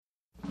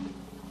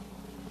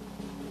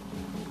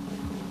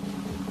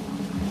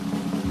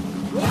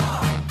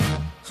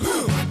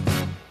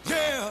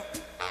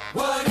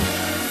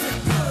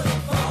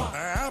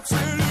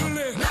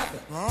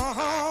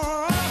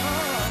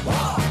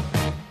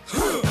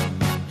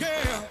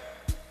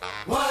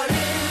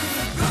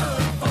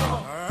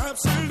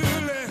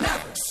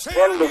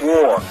End the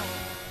war.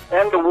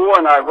 End the war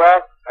in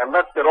Iraq, and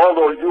let's get all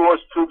those U.S.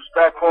 troops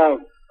back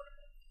home.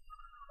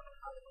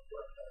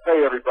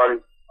 Hey, everybody.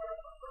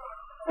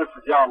 This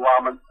is Jaan,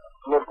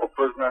 political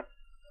prisoner,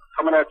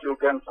 coming at you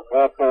again from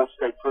Walpole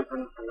State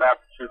Prison in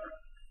Massachusetts.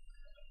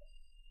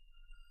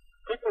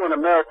 People in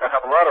America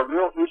have a lot of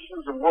real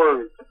issues and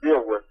worries to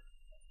deal with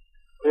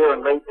here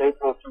in late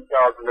April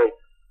 2008.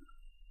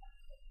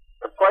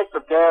 The price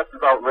of gas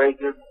is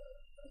outrageous.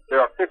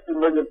 There are 50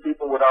 million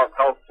people without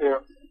health care,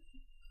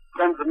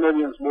 tens of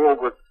millions more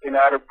with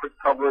inadequate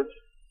coverage.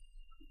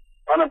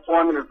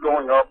 Unemployment is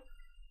going up.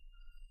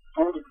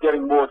 Food is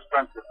getting more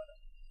expensive.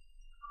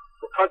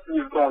 The country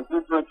is going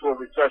deeper into a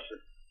recession.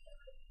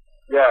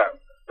 Yeah,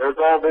 there's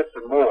all this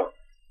and more.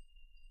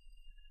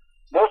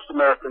 Most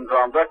Americans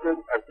are on record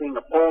as being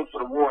opposed to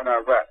the war in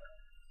Iraq.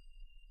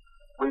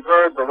 We've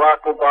heard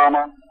Barack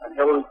Obama and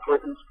Hillary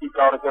Clinton speak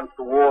out against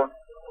the war,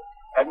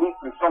 at least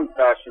in some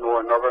fashion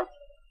or another.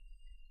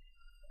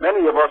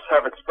 Many of us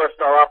have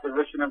expressed our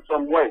opposition in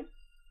some way,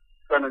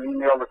 sent an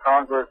email to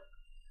Congress,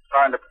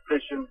 signed a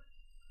petition,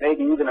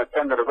 maybe even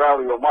attended a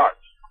rally or march.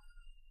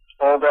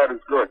 All that is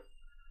good.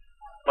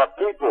 But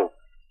people,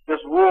 this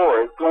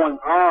war is going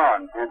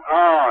on and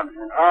on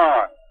and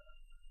on.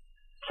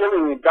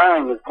 Killing and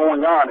dying is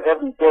going on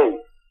every day.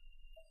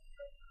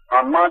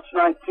 On March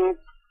 19th,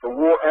 the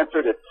war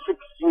entered its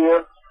 6th year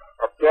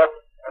of death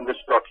and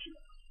destruction.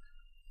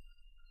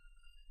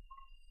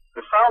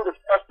 The soundest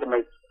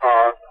estimates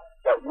are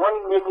that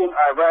 1 million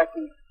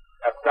Iraqis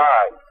have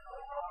died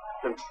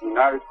since the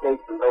United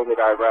States invaded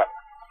Iraq.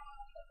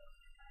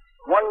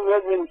 1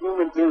 million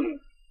human beings.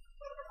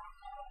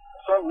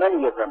 So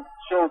many of them,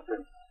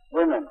 children,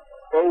 women,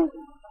 babies,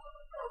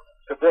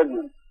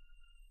 civilians,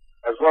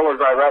 as well as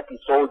Iraqi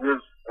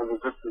soldiers and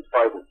resistance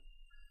fighters.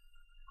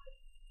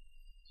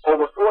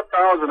 Over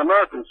 4,000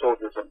 American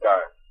soldiers have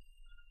died.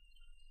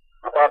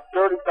 About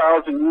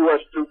 30,000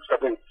 U.S. troops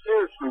have been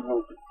seriously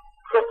wounded,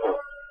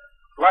 crippled,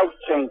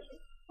 life-changing,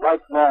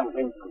 lifelong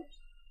injuries.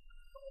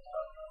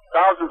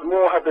 Thousands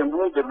more have been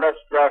wounded less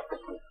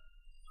drastically.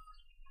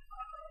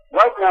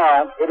 Right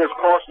now, it is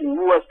costing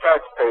U.S.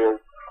 taxpayers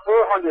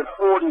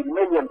 $440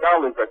 million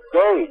a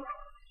day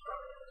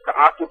to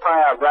occupy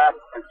Iraq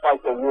and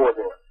fight the war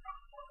there.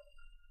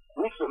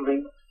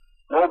 Recently,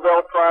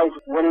 Nobel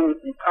Prize-winning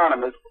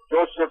economist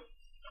Joseph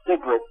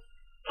Stiglitz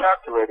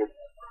calculated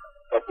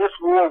that this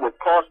war would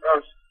cost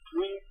us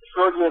 $3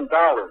 trillion.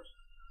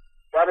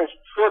 That is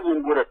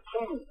trillion with a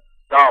T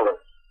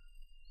dollars.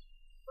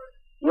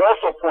 He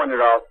also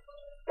pointed out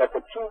that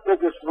the two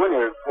biggest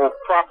winners or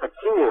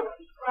profiteers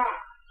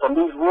from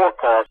these war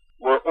costs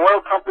were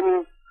oil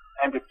companies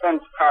and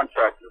defense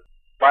contractors.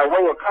 By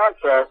way of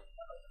contrast,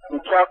 he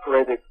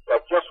calculated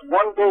that just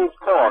 1 day's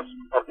cost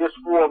of this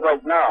war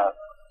right now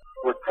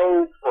would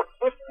pay for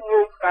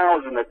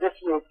 58,000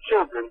 additional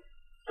children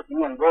to be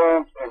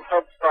enrolled in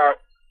Head Start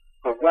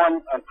for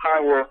 1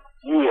 entire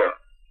year.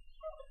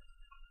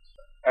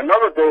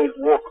 Another day's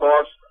war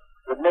cost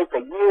would make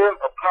a year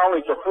of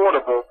college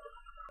affordable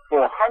for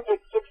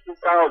 160,000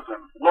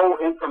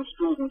 low-income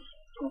students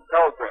through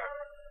Pell Grant.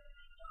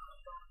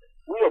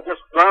 We are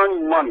just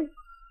burning money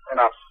and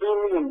our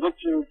seemingly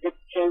enriching Dick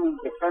Cheney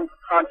defense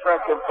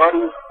contractor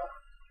buddies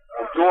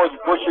and George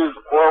Bush's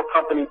oil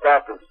company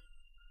backers.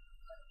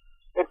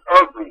 It's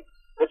ugly.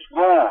 It's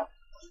wrong.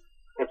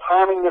 It's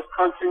harming this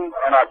country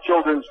and our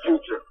children's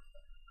future.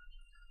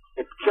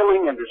 It's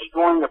killing and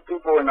destroying the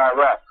people in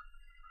Iraq.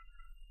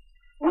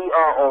 We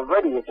are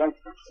already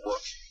against this war.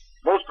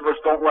 Most of us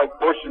don't like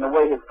Bush and the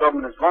way his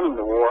government is running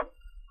the war.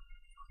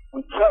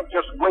 We can't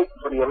just wait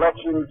for the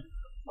elections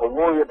or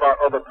worry about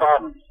other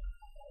problems.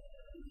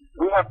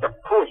 We have to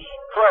push,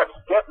 press,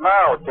 get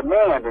loud,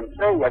 demand, and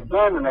say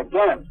again and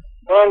again,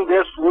 end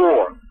this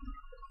war.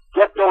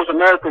 Get those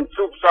American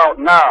troops out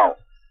now.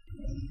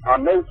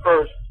 On May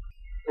 1st,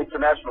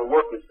 International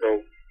Workers' Day,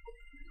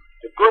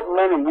 the good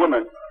men and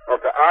women of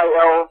the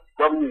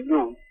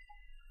ILWU,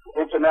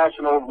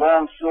 International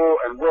Longshore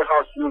and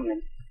Warehouse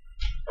Union,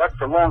 that's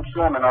the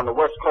longshoremen on the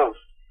West Coast,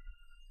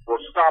 will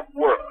stop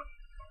work.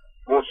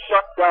 Will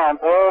shut down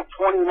all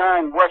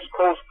 29 West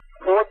Coast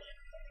ports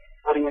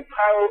for the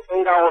entire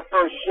 8-hour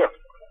first shift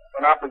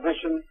in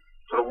opposition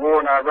to the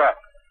war in Iraq.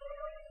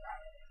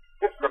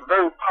 This is a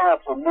very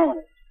powerful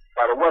move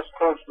by the West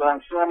Coast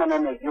longshoremen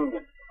and their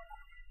union.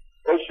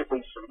 They should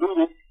be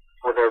saluted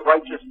for their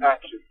righteous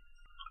action.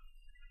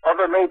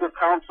 Other labor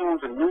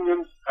councils and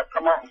unions have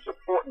come out in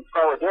support and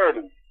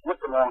solidarity with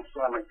the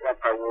longshoremen's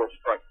anti-war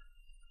strike.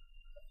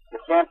 The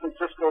San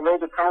Francisco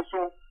Labor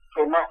Council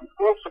came out in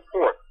full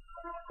support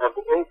of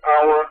the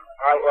 8-hour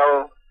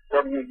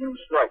ILWU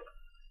strike.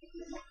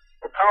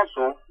 The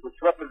council, which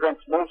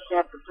represents most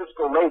San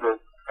Francisco labor,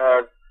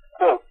 has,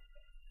 quote,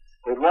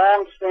 a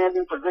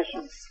long-standing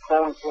position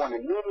calling for an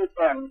immediate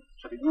end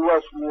to the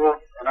U.S. war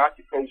and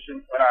occupation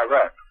in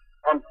Iraq,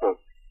 unquote.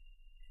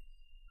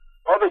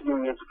 Other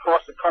unions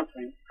across the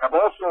country have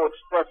also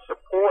expressed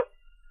support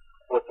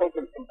or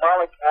taken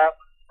symbolic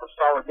acts of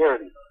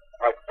solidarity,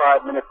 like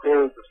 5-minute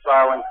periods of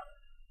silence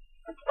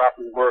and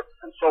stopping work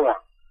and so on.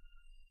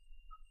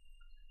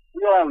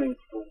 We all need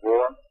to do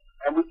war,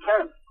 and we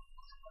can.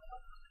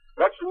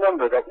 Let's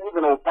remember that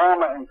even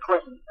Obama and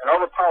Clinton and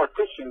other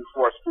politicians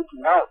who are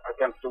speaking out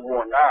against the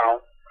war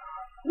now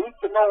need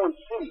to know and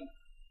see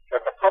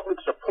that the public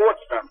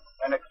supports them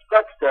and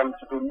expects them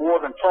to do more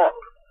than talk.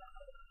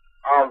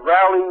 Our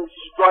rallies,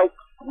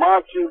 strikes,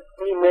 marches,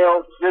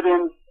 emails,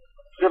 sit-ins,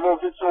 civil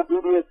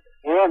disobedience,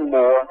 and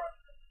more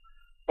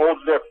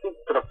holds their feet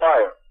to the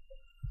fire.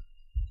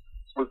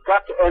 We've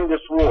got to end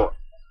this war.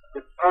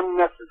 It's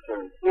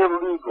unnecessary,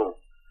 illegal,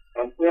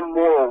 and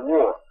immoral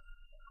war.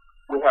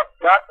 We have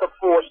got to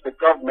force the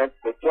government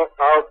to get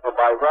out of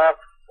Iraq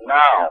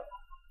now.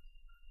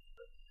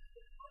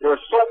 There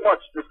is so much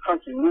this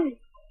country needs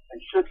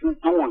and should be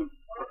doing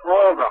with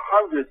all the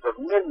hundreds of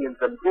millions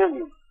and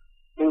billions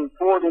being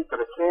poured into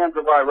the sands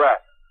of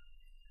Iraq.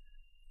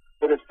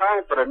 It is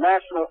time for the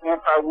National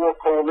Anti-War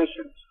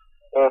Coalitions,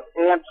 both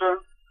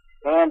ANSWER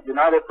and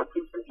United for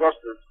Peace and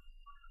Justice,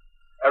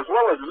 as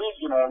well as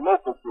regional and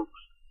local groups,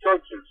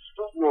 churches,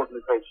 student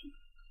organizations,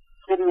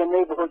 city and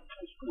neighborhood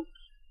peace groups,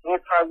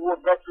 anti-war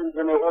veterans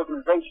and their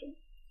organizations,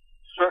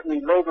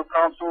 certainly labor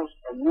councils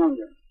and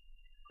unions,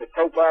 to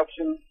take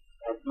action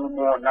and do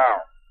more now.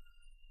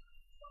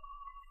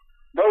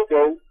 May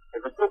Day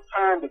is a good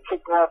time to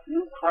kick off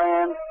new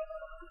plans,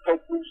 to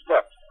take new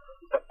steps,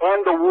 to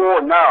end the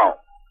war now.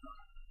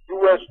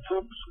 U.S.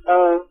 troops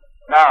home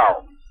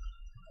now.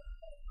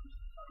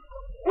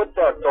 With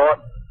that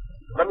thought,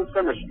 let me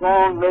send a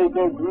strong May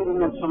Day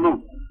greeting and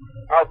salute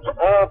out to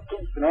all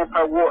peace and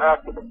anti-war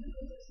activists,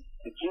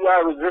 the GI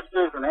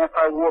resistors and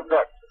anti-war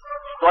vets,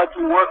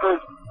 striking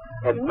workers,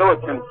 and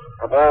militants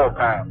of all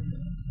kinds.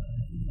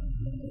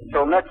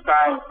 Until next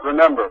time,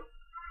 remember,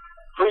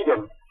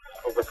 freedom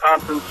is a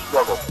constant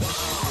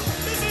struggle.